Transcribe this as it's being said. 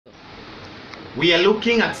we are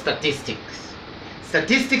looking at statistics.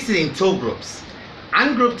 Statistics is in two groups,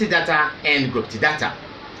 ungrouped data and grouped data.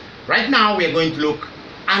 Right now we are going to look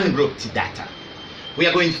ungrouped data. We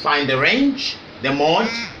are going to find the range, the mode,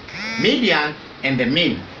 median, and the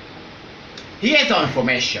mean. Here's our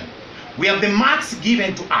information. We have the marks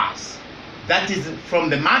given to us. That is from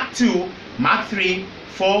the Mark 2, Mark 3,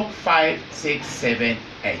 4, 5, 6, 7,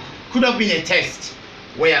 8. Could have been a test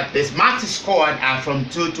where the marks scored are from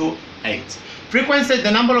 2 to 8. Frequency,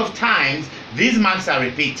 the number of times these marks are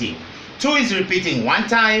repeating. 2 is repeating 1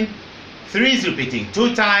 time, 3 is repeating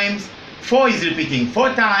 2 times, 4 is repeating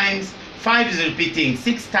 4 times, 5 is repeating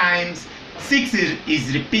 6 times, 6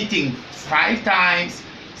 is repeating 5 times,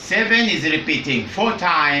 7 is repeating 4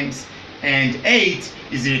 times, and 8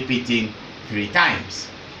 is repeating 3 times.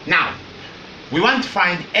 Now, we want to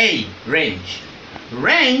find a range.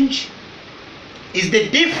 Range is the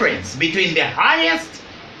difference between the highest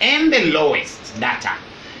and the lowest data.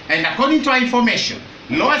 And according to our information,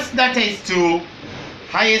 lowest data is 2,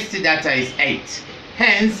 highest data is 8.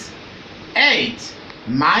 Hence, 8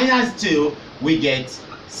 minus 2, we get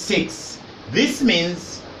 6. This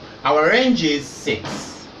means our range is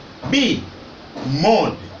 6. B,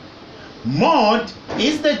 mode. Mode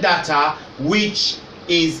is the data which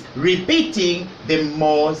is repeating the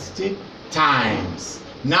most times.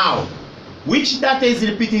 Now, which data is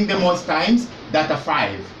repeating the most times? Data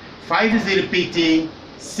 5. 5 is repeating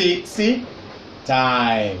 6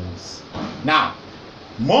 times. Now,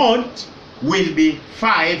 mode will be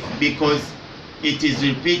 5 because it is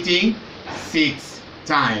repeating 6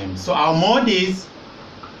 times. So our mode is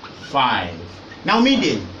 5. Now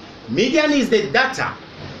median. Median is the data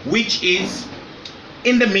which is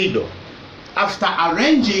in the middle. After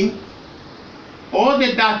arranging all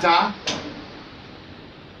the data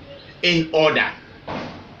in order.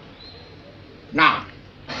 Now,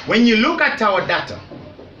 when you look at our data,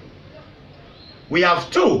 we have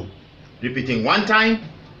 2 repeating 1 time,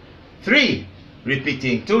 3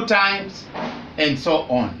 repeating 2 times, and so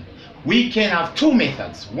on. We can have 2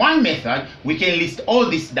 methods. One method, we can list all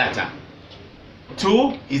this data.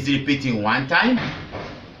 2 is repeating 1 time,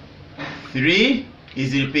 3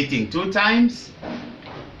 is repeating 2 times,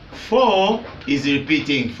 4 is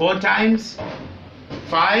repeating 4 times,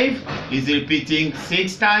 5 is repeating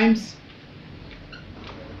 6 times,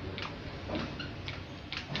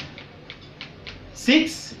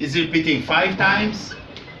 6 is repeating 5 times,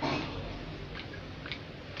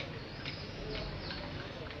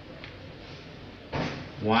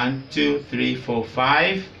 1, 2, 3, 4,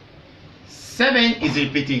 5, 7 is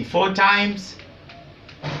repeating 4 times,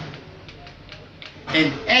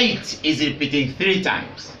 and 8 is repeating 3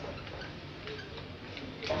 times.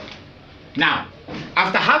 Now,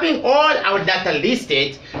 after having all our data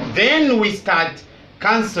listed, then we start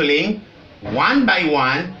cancelling one by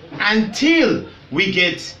one until we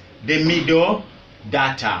get the middle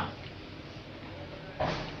data.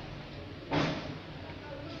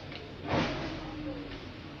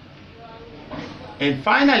 And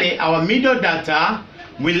finally, our middle data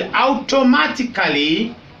will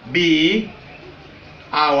automatically be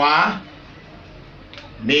our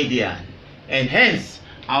median. And hence,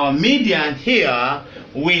 our median here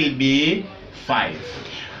will be 5.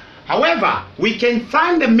 However, we can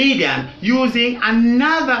find the median using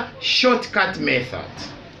another shortcut method.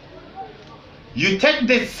 You take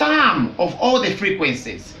the sum of all the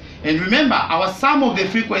frequencies. And remember, our sum of the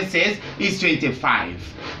frequencies is 25.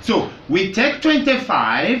 So we take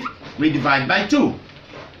 25, we divide by 2.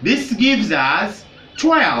 This gives us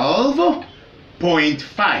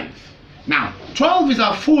 12.5. Now, 12 is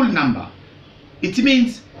a full number. It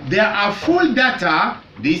means there are full data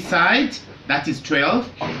this side, that is 12,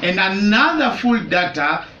 and another full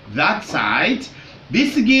data that side.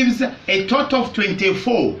 This gives a total of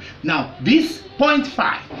 24. Now, this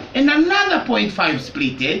 0.5 and another 0.5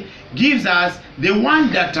 splitted gives us the one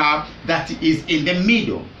data that is in the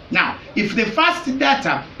middle. Now, if the first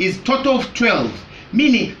data is total of 12,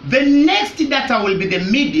 meaning the next data will be the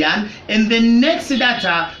median and the next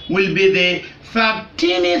data will be the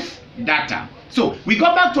 13th data. So we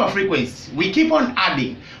go back to our frequency. We keep on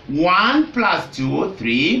adding. 1 plus 2,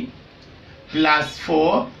 3, plus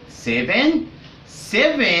 4, 7,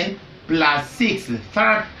 7 plus 6,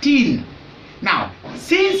 13. Now,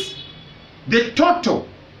 since the total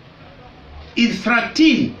is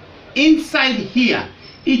 13 inside here,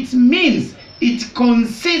 it means it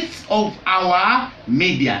consists of our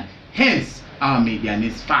median. Hence, our median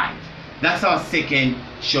is 5. That's our second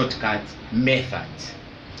shortcut method.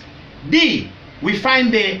 D, we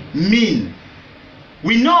find the mean.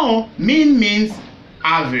 We know mean means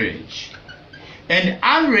average. And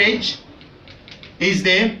average is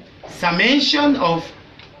the summation of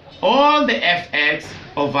all the fx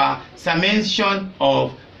over summation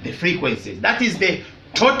of the frequencies. That is the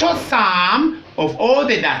total sum of all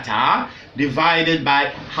the data divided by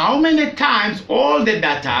how many times all the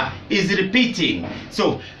data is repeating.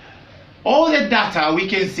 So all the data we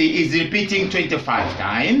can see is repeating 25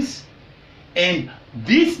 times, and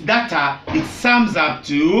this data, it sums up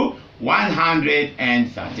to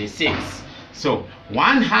 136. So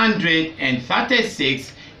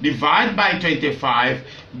 136 divided by 25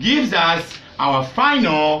 gives us our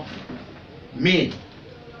final mean,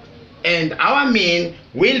 and our mean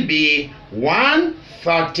will be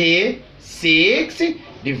 136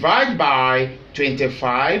 divided by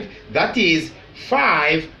 25, that is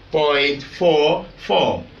 5.44.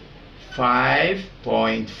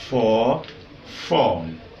 5.44.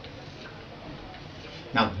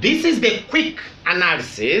 Now this is the quick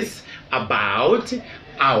analysis about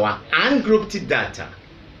our ungrouped data.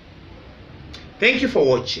 Thank you for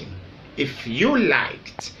watching. If you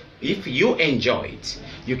liked, if you enjoyed,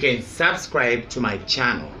 you can subscribe to my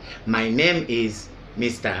channel. My name is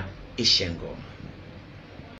Mr. Ishengo.